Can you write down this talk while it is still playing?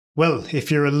Well, if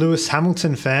you're a Lewis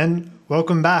Hamilton fan,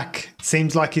 welcome back.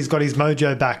 Seems like he's got his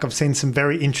mojo back. I've seen some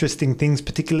very interesting things,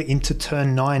 particularly into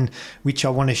turn 9, which I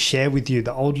want to share with you.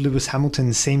 The old Lewis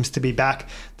Hamilton seems to be back.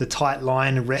 The tight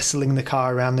line, wrestling the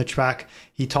car around the track.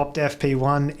 He topped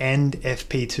FP1 and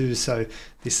FP2. So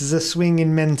this is a swing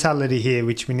in mentality here,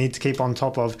 which we need to keep on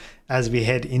top of as we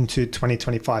head into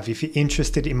 2025. If you're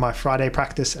interested in my Friday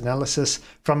practice analysis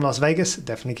from Las Vegas,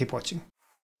 definitely keep watching.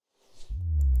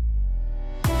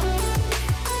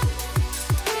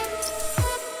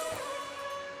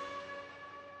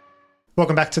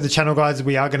 Welcome back to the channel, guys.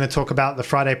 We are going to talk about the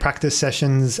Friday practice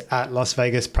sessions at Las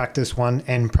Vegas, practice 1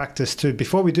 and practice 2.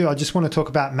 Before we do, I just want to talk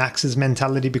about Max's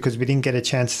mentality because we didn't get a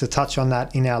chance to touch on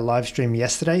that in our live stream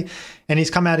yesterday. And he's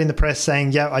come out in the press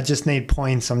saying, yeah, I just need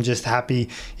points. I'm just happy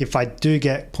if I do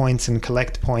get points and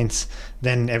collect points,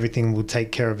 then everything will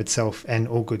take care of itself and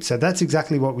all good. So that's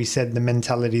exactly what we said, the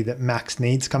mentality that Max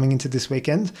needs coming into this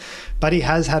weekend. But he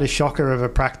has had a shocker of a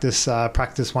practice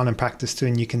 1 and practice 2.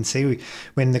 And you can see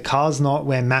when the car's not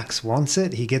where Max wants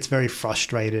it, he gets very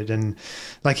frustrated. And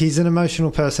like, he's an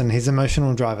emotional person, he's an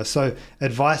emotional driver. So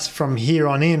advice from here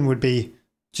on in would be,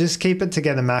 just keep it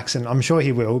together, Max, and I'm sure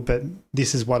he will, but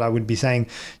this is what I would be saying.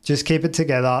 Just keep it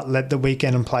together, let the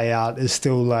weekend and play out. Is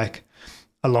still like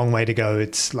a long way to go.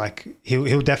 It's like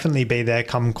he'll definitely be there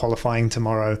come qualifying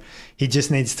tomorrow. He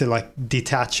just needs to like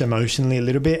detach emotionally a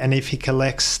little bit. And if he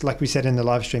collects, like we said in the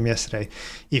live stream yesterday,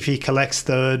 if he collects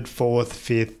 3rd, 4th,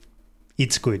 5th,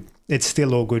 it's good. It's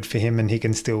still all good for him and he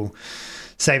can still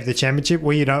save the championship.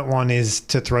 What you don't want is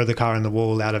to throw the car in the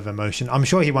wall out of emotion. I'm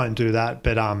sure he won't do that,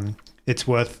 but it's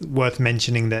worth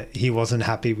mentioning that he wasn't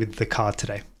happy with the car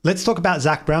today. Let's talk about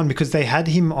Zach Brown because they had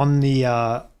him on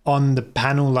the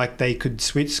panel, like they could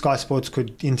switch, Sky Sports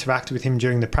could interact with him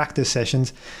during the practice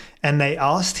sessions, and they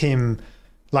asked him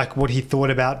like what he thought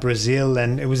about Brazil,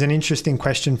 and it was an interesting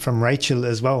question from Rachel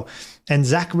as well. And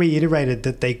Zach reiterated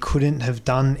that they couldn't have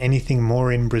done anything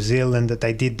more in Brazil and that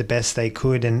they did the best they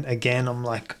could. And again, I'm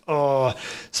like, oh.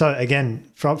 So again,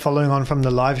 following on from the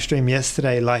live stream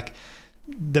yesterday, like,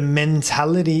 the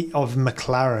mentality of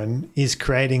McLaren is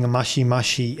creating a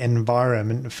mushy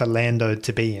environment for Lando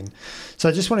to be in. So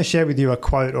I just want to share with you a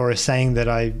quote or a saying that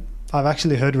I've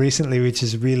actually heard recently, which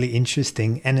is really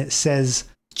interesting. And it says,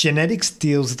 genetics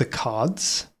deals the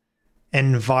cards,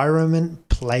 environment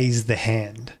plays the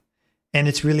hand. And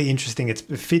it's really interesting. It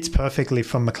fits perfectly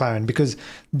from McLaren because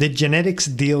the genetics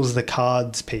deals the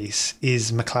cards piece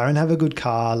is McLaren have a good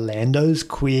car, Lando's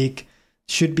quick,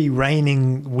 should be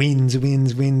raining wins,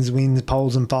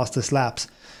 poles and fastest laps.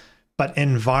 But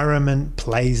environment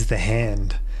plays the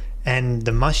hand. And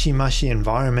the mushy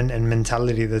environment and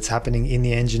mentality that's happening in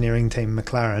the engineering team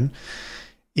McLaren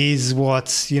is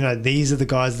what, these are the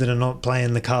guys that are not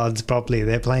playing the cards properly.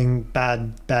 They're playing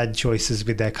bad choices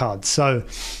with their cards. So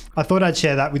I thought I'd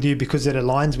share that with you because it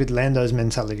aligns with Lando's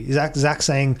mentality. Zach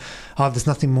saying, oh, there's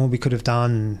nothing more we could have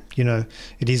done.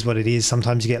 It is what it is.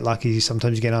 Sometimes you get lucky,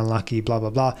 sometimes you get unlucky, blah, blah,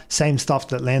 blah. Same stuff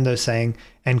that Lando's saying,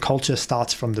 and culture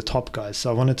starts from the top, guys.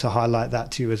 So I wanted to highlight that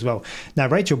to you as well. Now,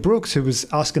 Rachel Brooks, who was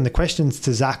asking the questions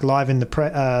to Zach live in the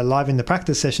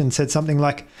practice session, said something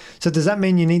like, so does that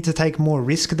mean you need to take more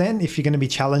risk then if you're going to be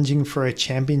challenging for a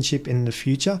championship in the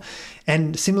future?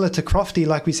 And similar to Crofty,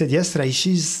 like we said yesterday,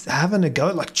 she's having a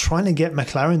go, like trying to get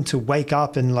McLaren to wake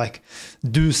up and like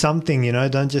do something,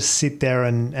 don't just sit there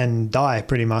and die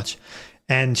pretty much.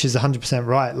 And she's 100%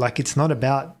 right. Like, it's not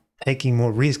about taking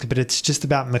more risk, but it's just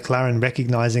about McLaren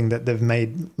recognizing that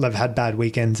they've had bad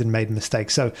weekends and made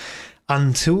mistakes. So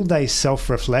until they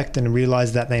self-reflect and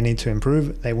realize that they need to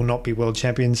improve, they will not be world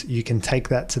champions. You can take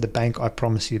that to the bank. I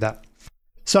promise you that.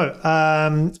 So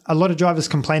a lot of drivers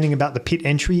complaining about the pit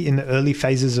entry in the early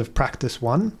phases of practice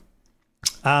 1.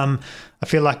 I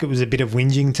feel like it was a bit of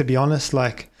whinging, to be honest.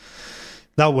 Like,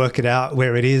 they'll work it out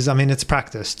where it is. I mean, it's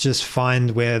practice. Just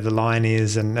find where the line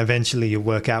is and eventually you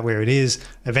work out where it is.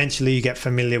 Eventually you get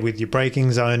familiar with your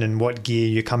braking zone and what gear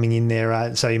you're coming in there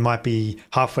at. So you might be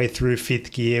halfway through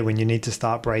 5th gear when you need to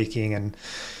start braking. And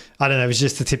I don't know, it was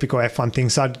just a typical F1 thing.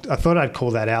 So I thought I'd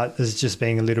call that out as just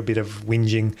being a little bit of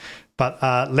whinging.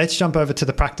 But let's jump over to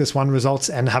the practice 1 results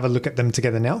and have a look at them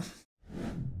together now.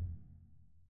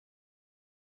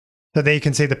 So there you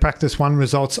can see the practice 1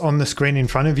 results on the screen in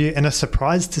front of you, and a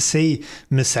surprise to see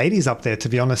Mercedes up there, to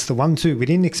be honest, the 1-2. We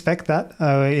didn't expect that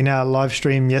in our live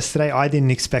stream yesterday. I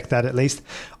didn't expect that, at least.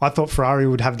 I thought Ferrari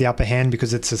would have the upper hand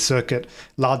because it's a circuit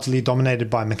largely dominated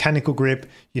by mechanical grip.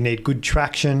 You need good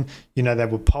traction. They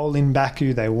were pole in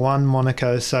Baku. They won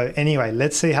Monaco. So anyway,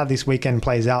 let's see how this weekend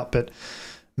plays out. But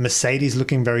Mercedes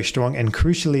looking very strong, and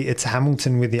crucially, it's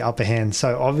Hamilton with the upper hand.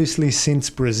 So obviously, since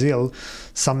Brazil,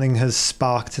 something has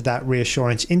sparked that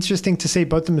reassurance. Interesting to see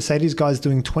both the Mercedes guys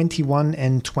doing 21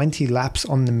 and 20 laps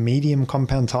on the medium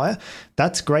compound tire.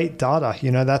 That's great data.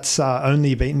 You know, that's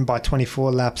only beaten by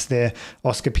 24 laps there,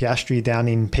 Oscar Piastri down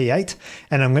in P8.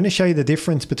 And I'm going to show you the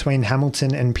difference between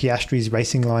Hamilton and Piastri's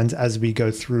racing lines as we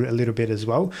go through a little bit as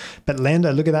well. But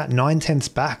Lando, look at that,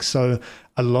 9/10 back. So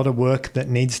a lot of work that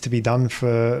needs to be done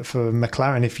for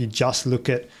McLaren if you just look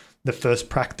at the first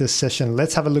practice session.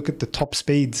 Let's have a look at the top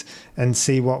speeds and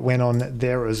see what went on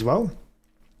there as well.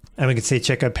 And we can see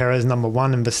Checo Perez number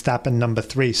 1 and Verstappen number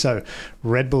 3. So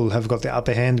Red Bull have got the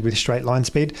upper hand with straight line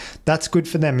speed. That's good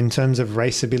for them in terms of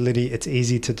raceability. It's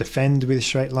easy to defend with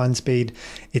straight line speed.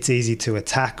 It's easy to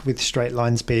attack with straight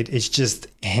line speed. It's just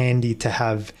handy to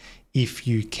have if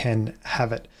you can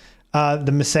have it.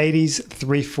 The Mercedes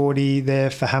 340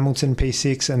 there for Hamilton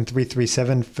P6 and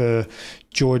 337 for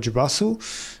George Russell.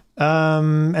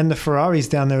 And the Ferraris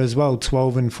down there as well,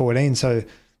 12 and 14. So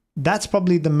that's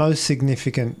probably the most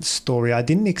significant story. I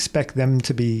didn't expect them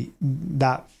to be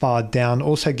that far down.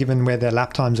 Also, given where their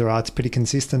lap times are, it's pretty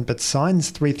consistent. But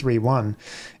Sainz 331,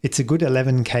 it's a good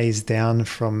 11 Ks down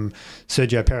from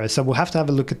Sergio Perez. So we'll have to have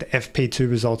a look at the FP2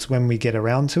 results when we get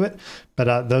around to it.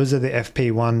 But those are the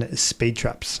FP1 Speed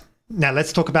Traps. Now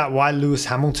let's talk about why Lewis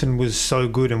Hamilton was so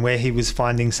good and where he was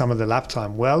finding some of the lap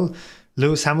time. Well,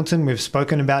 Lewis Hamilton, we've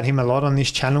spoken about him a lot on this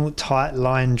channel, tight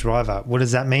line driver. What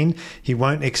does that mean? He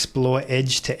won't explore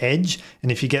edge to edge.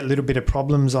 And if you get a little bit of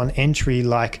problems on entry,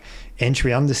 like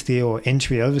entry understeer or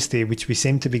entry oversteer, which we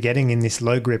seem to be getting in this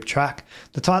low grip track,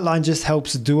 the tight line just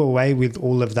helps do away with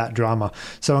all of that drama.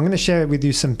 So I'm going to share with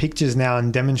you some pictures now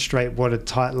and demonstrate what a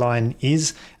tight line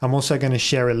is. I'm also going to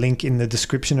share a link in the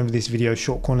description of this video,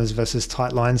 short corners versus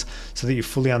tight lines, so that you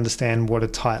fully understand what a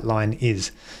tight line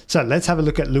is. So let's have a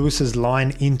look at Lewis's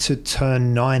line into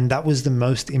turn 9. That was the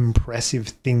most impressive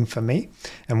thing for me,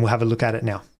 and we'll have a look at it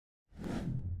now.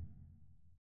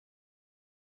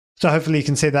 So hopefully you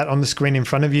can see that on the screen in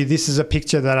front of you. This is a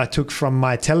picture that I took from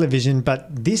my television, but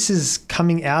this is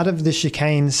coming out of the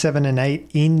chicane 7 and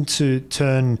 8 into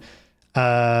turn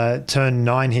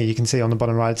 9 here. You can see on the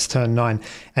bottom right, it's turn 9.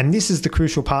 And this is the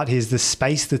crucial part here, is the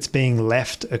space that's being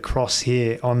left across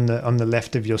here on the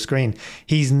left of your screen.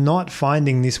 He's not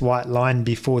finding this white line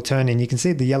before turning. You can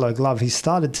see the yellow glove. He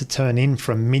started to turn in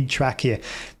from mid-track here.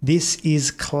 This is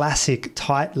classic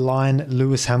tight line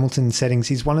Lewis Hamilton settings.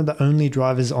 He's one of the only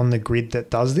drivers on the grid that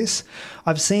does this.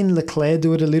 I've seen Leclerc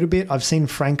do it a little bit. I've seen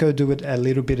Franco do it a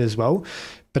little bit as well.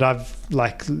 But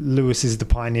Lewis is the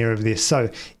pioneer of this. So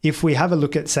if we have a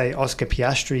look at, say, Oscar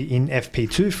Piastri in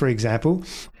FP2, for example,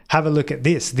 have a look at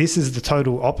this. This is the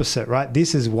total opposite, right?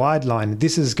 This is wide line.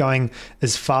 This is going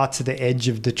as far to the edge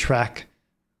of the track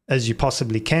as you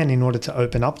possibly can in order to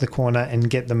open up the corner and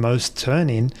get the most turn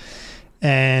in.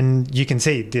 And you can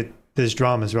see that there's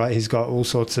dramas, right? He's got all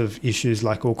sorts of issues,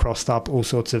 like all crossed up, all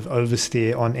sorts of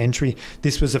oversteer on entry.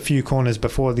 This was a few corners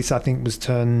before. This, I think, was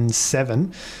turn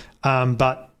 7.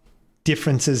 But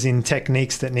differences in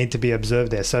techniques that need to be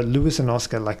observed there. So Lewis and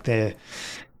Oscar,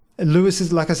 Lewis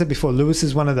is, like I said before, Lewis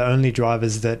is one of the only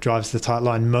drivers that drives the tight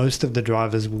line. Most of the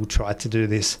drivers will try to do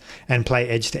this and play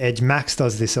edge to edge. Max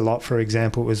does this a lot, for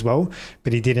example, as well,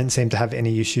 but he didn't seem to have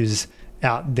any issues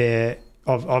out there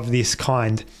of this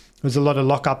kind. There was a lot of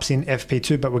lockups in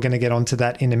FP2, but we're going to get onto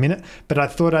that in a minute. But I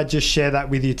thought I'd just share that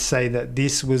with you to say that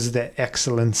this was the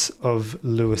excellence of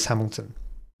Lewis Hamilton.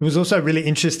 It was also really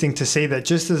interesting to see that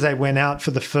just as they went out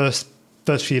for the first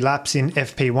few laps in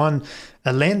FP1,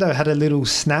 Lando had a little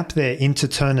snap there into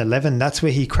turn 11. That's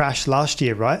where he crashed last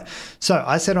year, right? So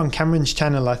I said on Cameron's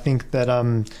channel, I think that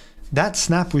that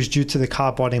snap was due to the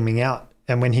car bottoming out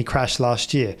and when he crashed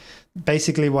last year.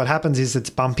 Basically what happens is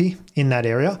it's bumpy in that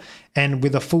area, and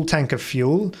with a full tank of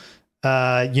fuel,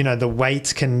 the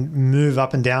weight can move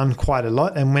up and down quite a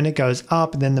lot, and when it goes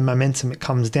up, then the momentum, it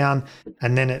comes down,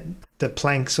 and then the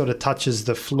plank sort of touches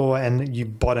the floor and you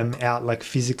bottom out, like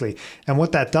physically. And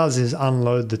what that does is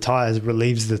unload the tires,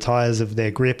 relieves the tires of their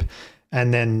grip,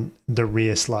 and then the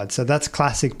rear slides. So that's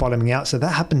classic bottoming out. So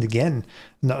that happened again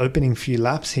in the opening few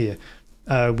laps here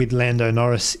with Lando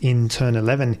Norris in turn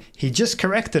 11. He just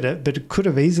corrected it, but it could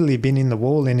have easily been in the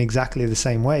wall in exactly the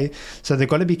same way. So they've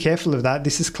got to be careful of that.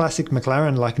 This is classic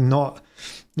McLaren, like not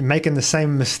making the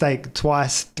same mistake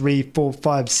twice, 3, 4,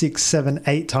 5, 6, 7,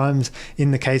 8 times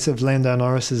in the case of Lando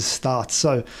Norris's starts.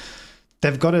 So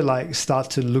they've got to start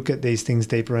to look at these things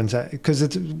deeper, and because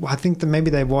I think that maybe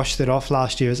they washed it off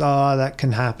last year as, that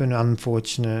can happen,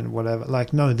 unfortunate, whatever.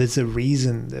 No, there's a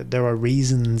reason. There are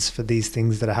reasons for these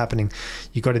things that are happening.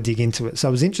 You got to dig into it. So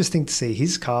it was interesting to see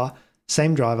his car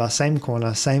same driver, same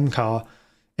corner, same car,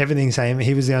 everything same.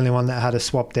 He was the only one that had a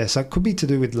swap there. So it could be to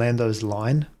do with Lando's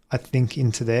line, I think,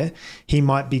 into there. He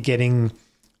might be getting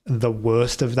the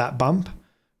worst of that bump,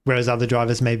 whereas other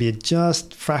drivers maybe are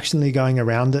just fractionally going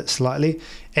around it slightly.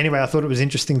 Anyway, I thought it was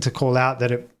interesting to call out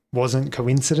that it wasn't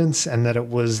coincidence and that it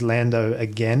was Lando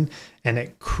again, and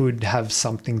it could have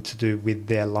something to do with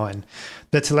their line.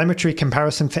 The telemetry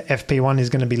comparison for FP1 is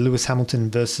going to be Lewis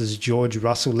Hamilton versus George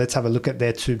Russell. Let's have a look at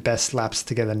their two best laps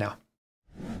together now.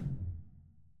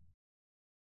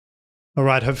 All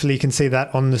right, hopefully you can see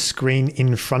that on the screen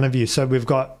in front of you. So we've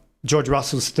got George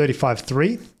Russell's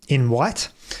 35.3 in white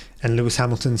and Lewis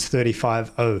Hamilton's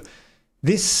 35.0.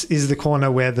 This is the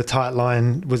corner where the tight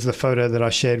line was the photo that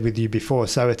I shared with you before.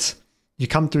 So it's, you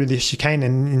come through this chicane,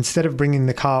 and instead of bringing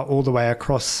the car all the way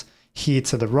across here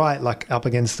to the right, like up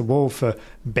against the wall for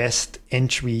best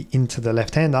entry into the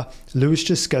left-hander, Lewis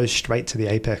just goes straight to the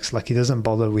apex. Like, he doesn't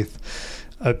bother with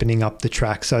opening up the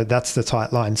track. So that's the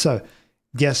tight line. So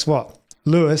guess what?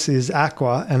 Lewis is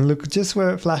aqua, and look just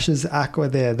where it flashes aqua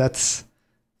there. That's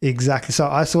exactly. So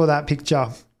I saw that picture.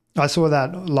 I saw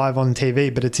that live on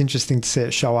TV, but it's interesting to see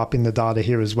it show up in the data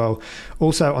here as well.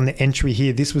 Also on the entry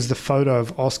here, this was the photo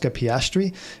of Oscar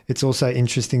Piastri. It's also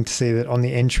interesting to see that on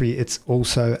the entry, it's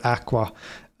also aqua.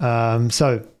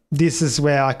 So this is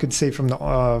where I could see from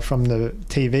the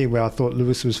TV where I thought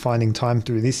Lewis was finding time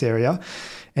through this area.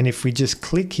 And if we just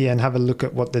click here and have a look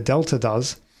at what the delta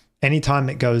does, anytime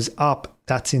it goes up,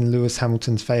 that's in Lewis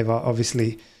Hamilton's favor.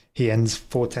 Obviously, he ends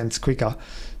 0.4 quicker.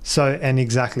 So, and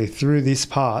exactly through this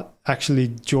part, actually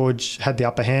George had the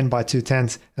upper hand by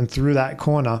 0.2, and through that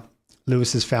corner,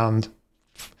 Lewis has found,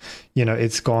 you know,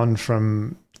 it's gone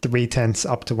from 0.3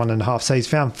 up to 1.5. So he's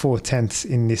found 0.4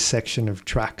 in this section of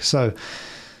track. So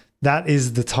that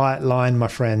is the tight line, my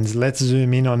friends. Let's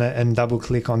zoom in on it and double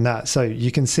click on that. So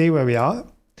you can see where we are.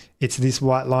 It's this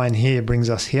white line here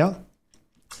brings us here.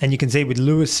 And you can see with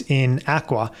Lewis in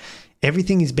aqua,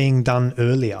 everything is being done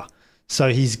earlier. So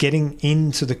he's getting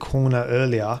into the corner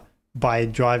earlier by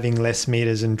driving less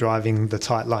meters and driving the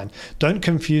tight line. Don't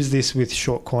confuse this with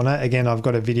short corner. Again, I've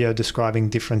got a video describing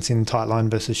difference in tight line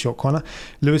versus short corner.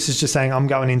 Lewis is just saying, I'm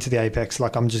going into the apex.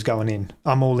 Like, I'm just going in.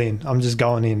 I'm all in. I'm just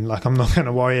going in. Like, I'm not going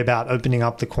to worry about opening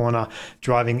up the corner,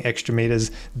 driving extra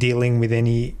meters, dealing with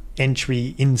any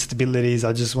entry instabilities.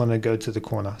 I just want to go to the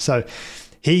corner. So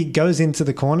he goes into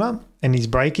the corner and he's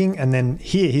braking, and then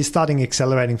here he's starting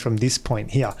accelerating from this point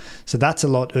here. So that's a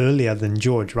lot earlier than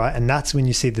George, right? And that's when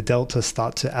you see the delta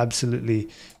start to absolutely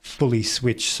fully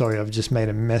switch. Sorry, I've just made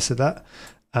a mess of that.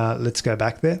 Let's go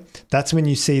back there. That's when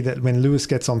you see that when Lewis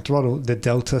gets on throttle, the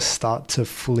delta start to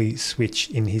fully switch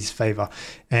in his favor.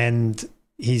 And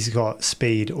he's got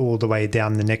speed all the way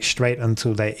down the next straight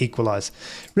until they equalize.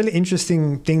 Really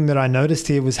interesting thing that I noticed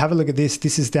here was, have a look at this.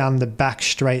 This is down the back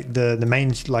straight, the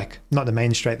main, like not the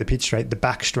main straight, the pit straight, the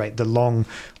back straight, the long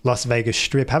Las Vegas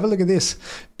strip. Have a look at this.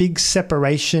 Big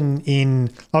separation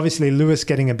in, obviously Lewis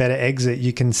getting a better exit.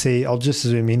 You can see, I'll just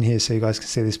zoom in here so you guys can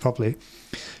see this properly.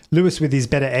 Lewis with his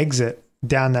better exit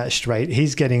down that straight,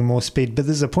 he's getting more speed, but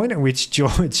there's a point at which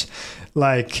George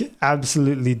like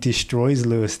absolutely destroys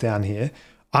Lewis down here.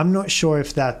 I'm not sure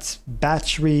if that's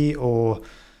battery or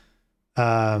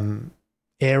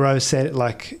aero set,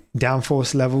 like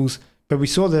downforce levels, but we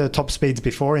saw the top speeds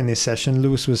before in this session.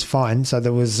 Lewis was fine, so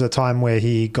there was a time where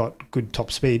he got good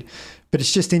top speed, but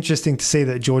it's just interesting to see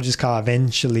that George's car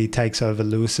eventually takes over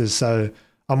Lewis's. So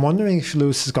I'm wondering if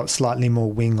Lewis has got slightly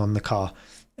more wing on the car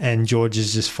and George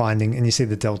is just finding, and you see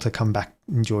the delta come back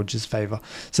in George's favor.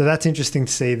 So that's interesting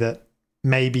to see that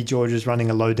maybe George is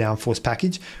running a low downforce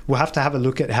package. We'll have to have a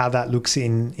look at how that looks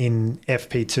in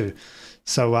FP2.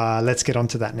 So let's get on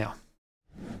to that now.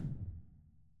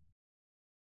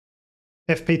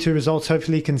 FP2 results,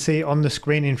 hopefully you can see on the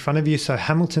screen in front of you. So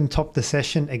Hamilton topped the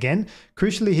session again.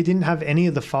 Crucially, he didn't have any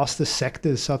of the fastest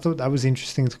sectors, so I thought that was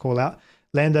interesting to call out.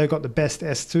 Lando got the best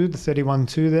S2, the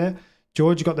 31.2 there.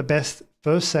 George got the best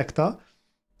first sector.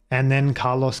 And then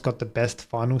Carlos got the best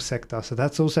final sector. So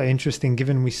that's also interesting,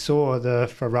 given we saw the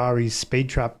Ferrari's speed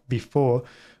trap before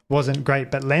wasn't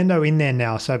great. But Lando in there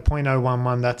now, so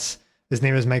 0.011, that's as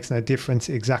near as makes no difference,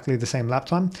 exactly the same lap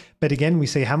time. But again, we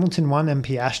see Hamilton 1 and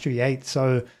Piastri 8.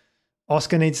 So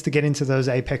Oscar needs to get into those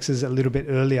apexes a little bit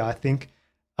earlier, I think.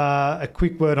 A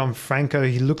quick word on Franco.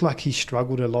 He looked like he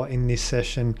struggled a lot in this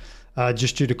session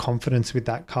just due to confidence with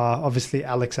that car. Obviously,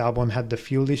 Alex Albon had the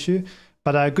fuel issue.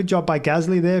 But a good job by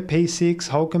Gasly there, P6,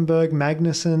 Hulkenberg,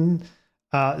 Magnussen,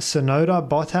 Sonoda,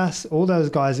 Bottas, all those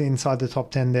guys inside the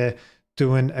top 10 there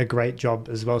doing a great job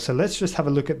as well. So let's just have a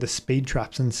look at the speed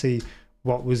traps and see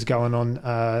what was going on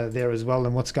there as well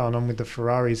and what's going on with the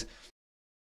Ferraris.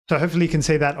 So hopefully you can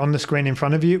see that on the screen in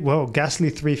front of you. Well, Gasly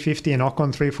 350 and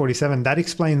Ocon 347. That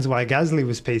explains why Gasly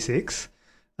was P6.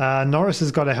 Norris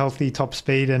has got a healthy top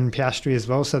speed and Piastri as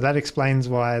well. So that explains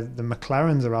why the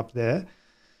McLarens are up there.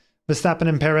 Verstappen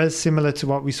and Perez, similar to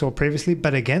what we saw previously.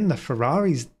 But again, the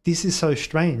Ferraris, this is so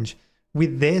strange.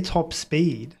 With their top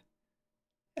speed,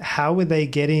 how are they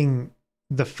getting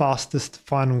the fastest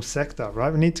final sector,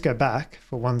 right? We need to go back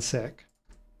for 1 sec.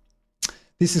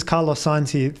 This is Carlos Sainz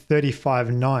here,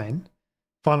 35.9.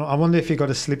 Final. I wonder if he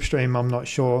got a slipstream, I'm not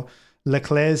sure.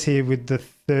 Leclerc's here with the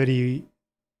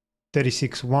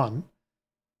 36.1,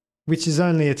 which is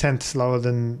only a tenth slower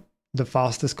than the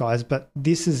fastest guys, but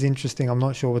this is interesting. I'm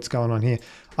not sure what's going on here.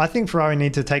 I think Ferrari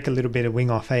need to take a little bit of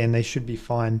wing off, and they should be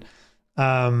fine,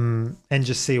 and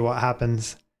just see what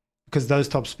happens, because those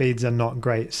top speeds are not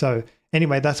great. So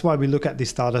anyway, that's why we look at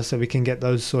this data, so we can get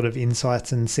those sort of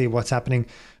insights and see what's happening.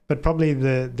 But probably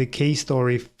the key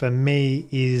story for me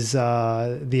is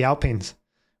the Alpines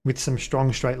with some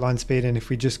strong straight line speed. And if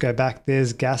we just go back,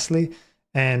 there's Gasly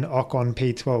and Ocon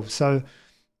P12. So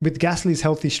with Gasly's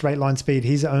healthy straight line speed,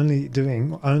 he's only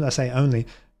doing, I say only,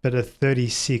 but a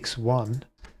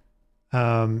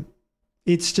 36.1.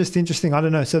 It's just interesting. I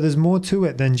don't know. So there's more to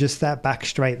it than just that back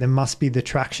straight. There must be the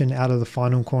traction out of the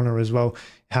final corner as well.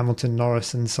 Hamilton,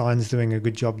 Norris and Sainz doing a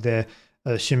good job there.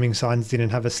 Assuming Sainz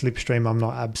didn't have a slipstream, I'm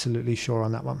not absolutely sure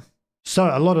on that one. So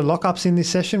a lot of lockups in this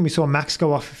session. We saw Max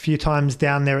go off a few times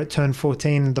down there at turn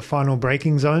 14, the final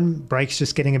braking zone. Brakes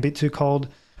just getting a bit too cold.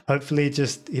 Hopefully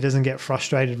he doesn't get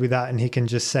frustrated with that and he can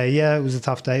just say, yeah, it was a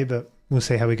tough day, but we'll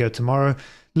see how we go tomorrow.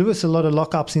 Lewis, a lot of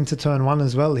lockups into turn 1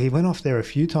 as well. He went off there a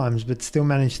few times, but still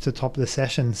managed to top the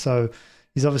session. So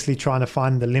he's obviously trying to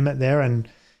find the limit there, and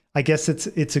I guess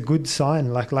it's a good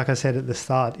sign, like I said at the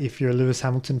start, if you're a Lewis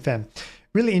Hamilton fan.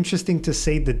 Really interesting to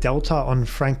see the delta on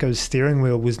Franco's steering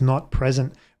wheel was not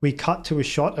present. We cut to a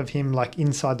shot of him like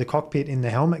inside the cockpit in the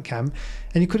helmet cam,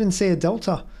 and you couldn't see a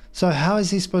delta. So how is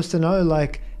he supposed to know?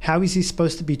 Like, how is he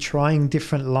supposed to be trying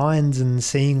different lines and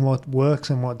seeing what works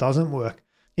and what doesn't work?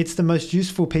 It's the most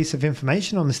useful piece of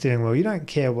information on the steering wheel. You don't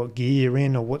care what gear you're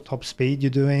in or what top speed you're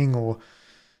doing, or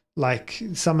like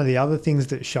some of the other things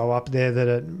that show up there that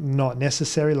are not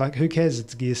necessary. Like, who cares?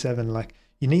 It's gear 7. Like,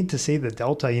 you need to see the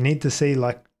delta. You need to see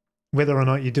like whether or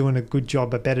not you're doing a good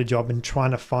job, a better job, and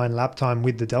trying to find lap time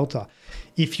with the delta.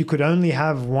 If you could only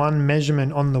have one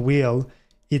measurement on the wheel,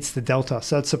 it's the delta.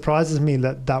 So it surprises me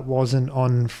that that wasn't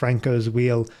on Franco's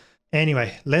wheel.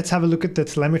 Anyway, let's have a look at the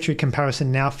telemetry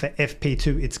comparison now for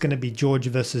FP2. It's going to be George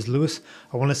versus Lewis.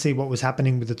 I want to see what was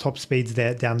happening with the top speeds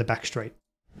there down the back straight.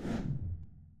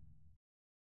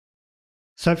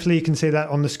 So hopefully you can see that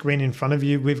on the screen in front of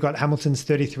you. We've got Hamilton's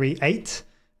 33.8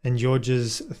 and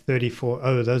George's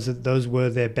 34.0. Those were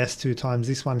their best two times.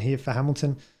 This one here for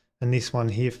Hamilton and this one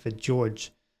here for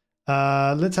George.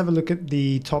 Let's have a look at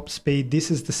the top speed. This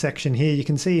is the section here. You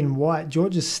can see in white,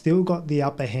 George has still got the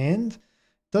upper hand.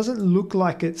 Doesn't look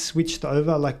like it switched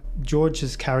over. Like George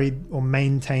has carried or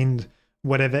maintained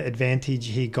whatever advantage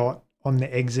he got on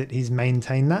the exit. He's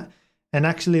maintained that. And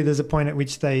actually there's a point at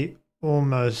which they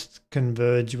almost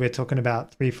converge. We're talking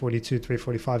about 342,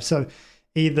 345. So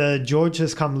either George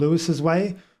has come Lewis's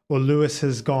way or Lewis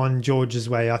has gone George's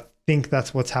way. I think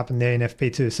that's what's happened there in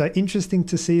FP2. So interesting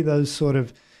to see those sort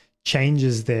of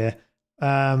changes there.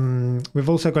 We've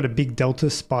also got a big delta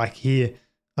spike here,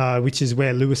 which is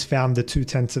where Lewis found the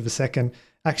 0.2 of a second.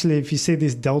 Actually, if you see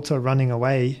this delta running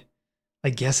away, I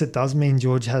guess it does mean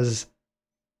George has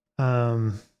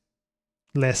less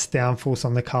downforce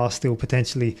on the car still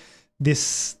potentially.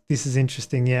 This is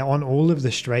interesting. Yeah, on all of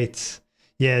the straights.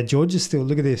 Yeah, George is still,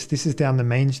 look at this. This is down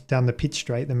the pit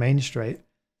straight, the main straight.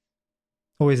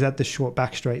 Or is that the short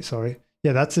back straight? Sorry.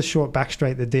 Yeah, that's the short back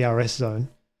straight, the DRS zone.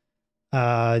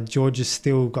 George has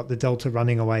still got the delta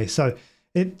running away. So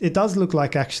it does look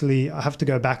like, actually, I have to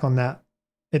go back on that.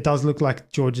 It does look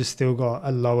like George has still got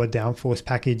a lower downforce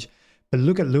package. But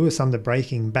look at Lewis under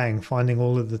braking, bang, finding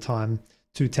all of the time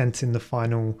 0.2 in the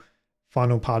final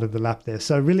part of the lap there.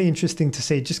 So really interesting to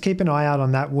see. Just keep an eye out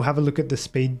on that. We'll have a look at the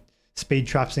speed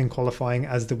traps in qualifying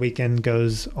as the weekend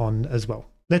goes on as well.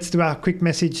 Let's do our quick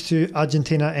message to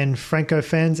Argentina and Franco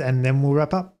fans and then we'll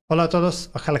wrap up. Hola a todos,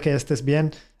 ojalá que estés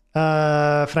bien.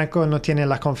 Franco no tiene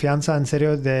la confianza en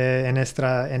serio en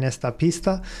esta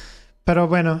pista, pero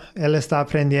bueno, él está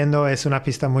aprendiendo, es una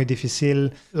pista muy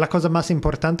difícil. La cosa más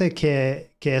importante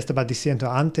que estaba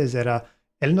diciendo antes era,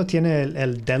 él no tiene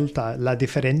el delta, la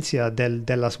diferencia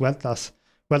de las vueltas,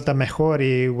 vuelta mejor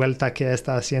y vuelta que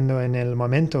está haciendo en el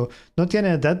momento. No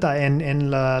tiene delta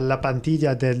en la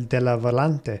plantilla de la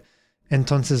volante.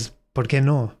 Entonces, ¿por qué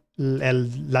no?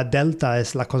 La delta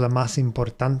es la cosa más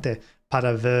importante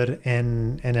para ver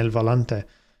en el volante.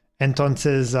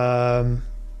 Entonces,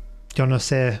 yo no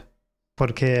sé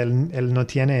por qué él no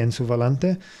tiene en su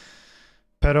volante.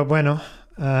 Pero bueno,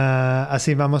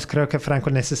 así vamos. Creo que Franco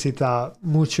necesita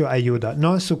mucha ayuda.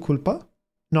 No es su culpa.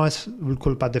 No es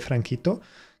culpa de Franquito.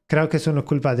 Creo que es una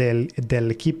culpa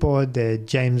del equipo, de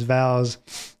James Vals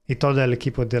y todo el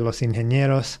equipo de los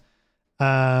ingenieros.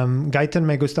 Guyton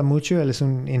me gusta mucho. Él es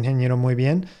un ingeniero muy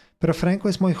bien. Pero Franco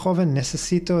es muy joven.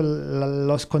 Necesito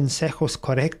los consejos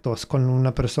correctos con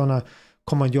una persona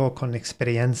como yo, con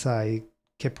experiencia y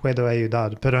que puedo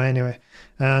ayudar. Pero anyway,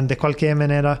 de cualquier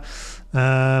manera,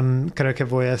 creo que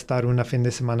voy a estar un fin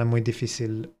de semana muy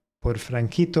difícil por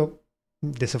Franquito,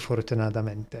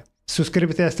 desafortunadamente.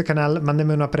 Suscríbete a este canal,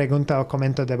 mándame una pregunta o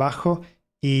comento debajo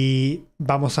y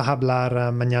vamos a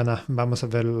hablar mañana. Vamos a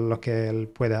ver lo que él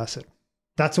puede hacer.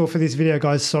 That's all for this video,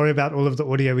 guys. Sorry about all of the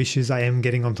audio issues. I am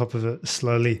getting on top of it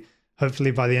slowly.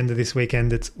 Hopefully by the end of this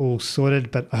weekend, it's all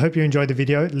sorted. But I hope you enjoyed the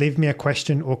video. Leave me a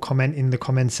question or comment in the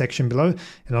comment section below,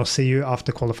 and I'll see you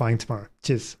after qualifying tomorrow.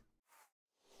 Cheers.